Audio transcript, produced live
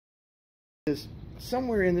Is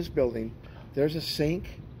somewhere in this building there's a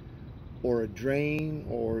sink or a drain,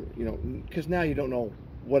 or because now you don't know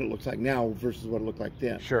what it looks like now versus what it looked like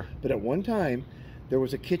then. Sure. But at one time there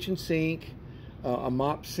was a kitchen sink, a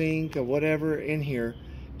mop sink, or whatever in here,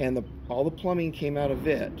 and all the plumbing came out of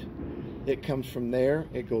it. It comes from there,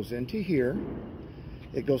 it goes into here,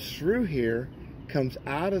 it goes through here, comes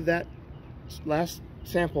out of that last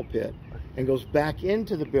sample pit and goes back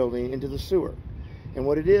into the building, into the sewer. And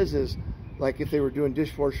what it is like if they were doing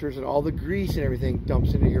dishwashers, and all the grease and everything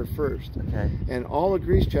dumps into here first. Okay. And all the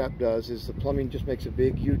grease trap does is the plumbing just makes a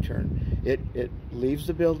big U-turn. It leaves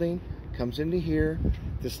the building, comes into here.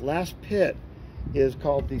 This last pit is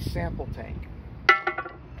called the sample tank.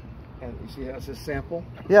 And you see how it says sample?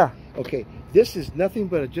 Yeah. Okay, this is nothing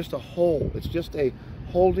but just a hole. It's just a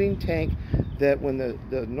holding tank that when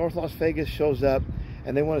the North Las Vegas shows up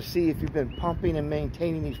and they want to see if you've been pumping and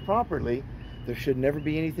maintaining these properly, there should never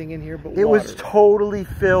be anything in here but water. It was totally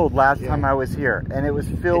filled last time I was here, and it was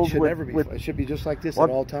filled it should never be. It should be just like this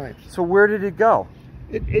at all times. So where did it go?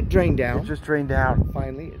 It drained down. It just drained down.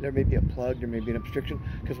 Finally, there may be a plug, there may be an obstruction,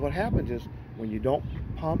 because what happens is when you don't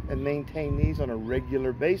pump and maintain these on a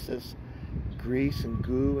regular basis, grease and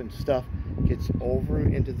goo and stuff gets over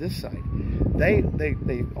into this side. They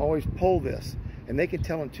always pull this, and they can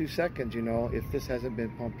tell in 2 seconds, if this hasn't been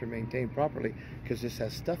pumped or maintained properly, because this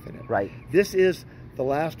has stuff in it. Right. This is the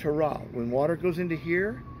last hurrah. When water goes into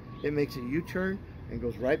here, it makes a U-turn and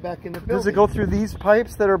goes right back in the building. Does it go through these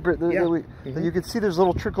pipes that are? That you can see there's a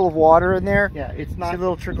little trickle of water in there. Yeah, it's not. See a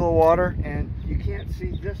little trickle of water, and you can't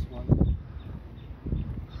see this one.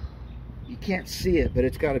 You can't see it, but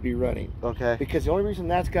it's got to be running. Okay. Because the only reason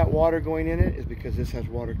that's got water going in it is because this has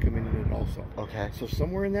water coming in it also. Okay. So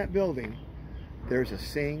somewhere in that building, there's a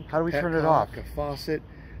sink. How do we turn it off? A faucet.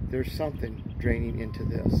 There's something draining into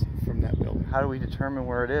this from that building. How do we determine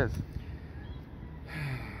where it is?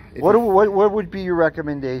 What would be your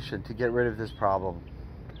recommendation to get rid of this problem?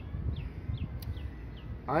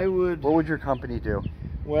 What would your company do?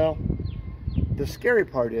 Well, the scary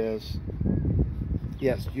part is,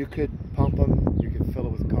 yes, you could pump them, you could fill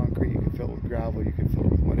it with concrete, you could fill it with gravel, you could fill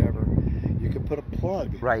it with whatever. You could put a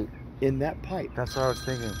plug in that pipe. That's what I was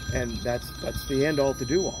thinking. And that's the end all to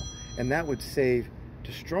do all. And that would save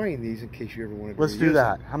destroying these in case you ever wanted to Let's do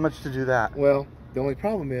that. How much to do that? Well, the only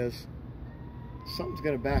problem is something's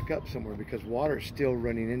going to back up somewhere, because water is still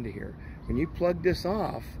running into here. When you plug this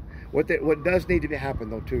off, what does need to happen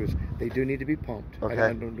though too is they do need to be pumped. Okay.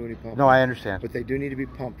 I don't do any pumping. No, I understand. But they do need to be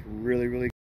pumped really, really